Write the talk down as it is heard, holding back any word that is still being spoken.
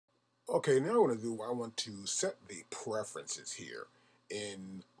Okay, now I want to set the preferences here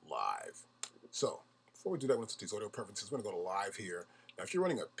in live. So before we do that, let's set these audio preferences. We're going to go to live here. Now, if you're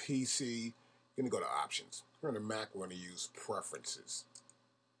running a PC, you're going to go to options. If you're on a Mac, we're going to use preferences.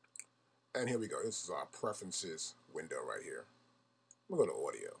 And here we go. This is our preferences window right here. I'm going to go to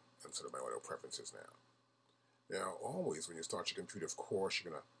audio and set up my audio preferences now. Now, always when you start your computer, of course,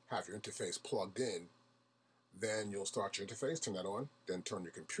 you're going to have your interface plugged in. Then you'll start your interface, turn that on, then turn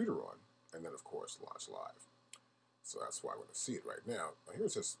your computer on, and then, of course, launch live. So that's why we're going to see it right now. Now,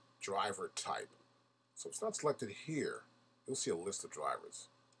 here's this driver type. So if it's not selected here, you'll see a list of drivers.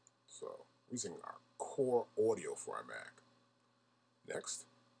 So we're using our core audio for our Mac. Next,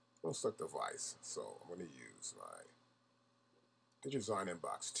 we'll select device. So I'm going to use my Digidesign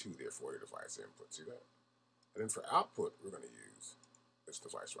Inbox 2 there for audio device input. See that? And then for output, we're going to use this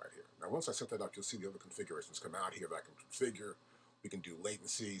device right here. Now, once I set that up, you'll see the other configurations come out here that I can configure. We can do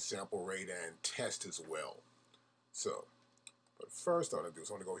latency, sample rate, and test as well. So, but first, what I want to do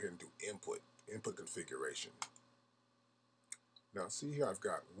is I want to go here and do input configuration. Now, see here, I've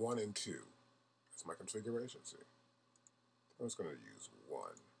got 1 and 2. That's my configuration, see? I'm just going to use 1.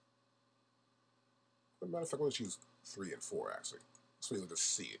 As a matter of fact, let's use 3 and 4, actually. So you'll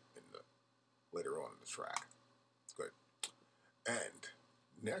just see it later on in the track. Good. And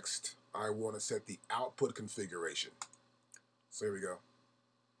next, I want to set the output configuration. So here we go.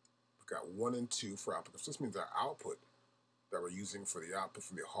 We've got 1 and 2 for output. This means our output that we're using for the output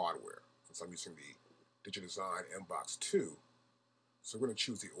from the hardware. Since I'm using the Digidesign Inbox 2, so we're going to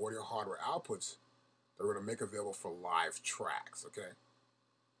choose the audio hardware outputs that we're going to make available for live tracks, okay?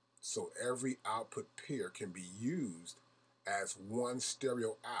 So every output pair can be used as 1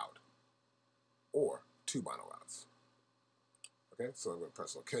 stereo out or 2 mono outs. Okay, so I'm going to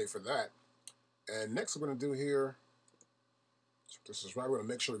press OK for that. And next we're going to do here, so this is right, we're going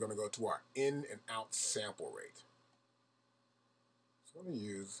to make sure we're going to go to our in and out sample rate. So I'm going to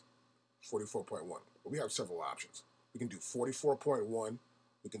use 44.1. But we have several options. We can do 44.1,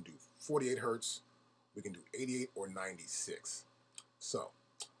 we can do 48 hertz, we can do 88 or 96. So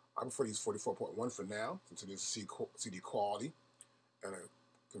I prefer to use 44.1 for now, since it is CD quality and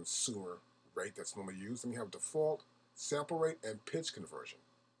a consumer rate that's normally used. Then we have default, sample rate, and pitch conversion.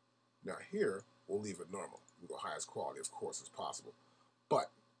 Now here, we'll leave it normal. We go highest quality, of course, as possible. But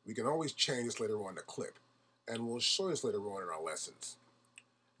we can always change this later on in the clip, and we'll show this later on in our lessons.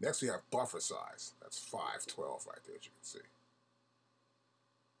 Next, we have buffer size. That's 512 right there, as you can see.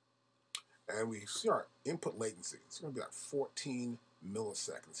 And we see our input latency. It's going to be like 14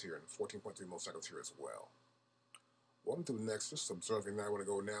 milliseconds here and 14.3 milliseconds here as well. What I'm doing next, just observing now, I want to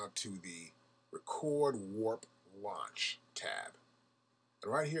go now to the Record Warp Launch tab.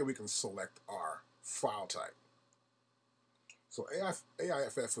 And right here we can select our file type. So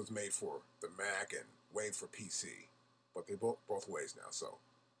AIFF was made for the Mac and WAV for PC, but they're both ways now. So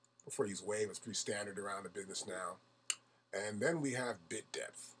I prefer to use WAV. It's pretty standard around the business now. And then we have bit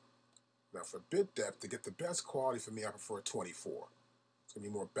depth. Now for bit depth, to get the best quality for me, I prefer 24. It's going to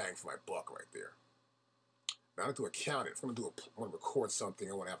be more bang for my buck right there. Now I have to count it. If I'm going to I want to record something,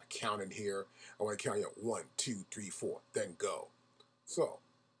 I want to have a count in here. I want to count 1, 2, 3, 4, then go. So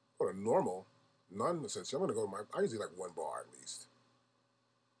go to normal, none in the sense. I'm going to go to I usually like 1 bar at least.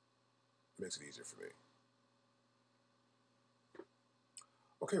 Makes it easier for me.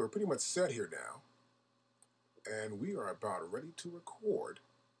 Okay, we're pretty much set here now. And we are about ready to record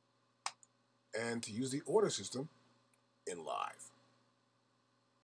and to use the order system in live.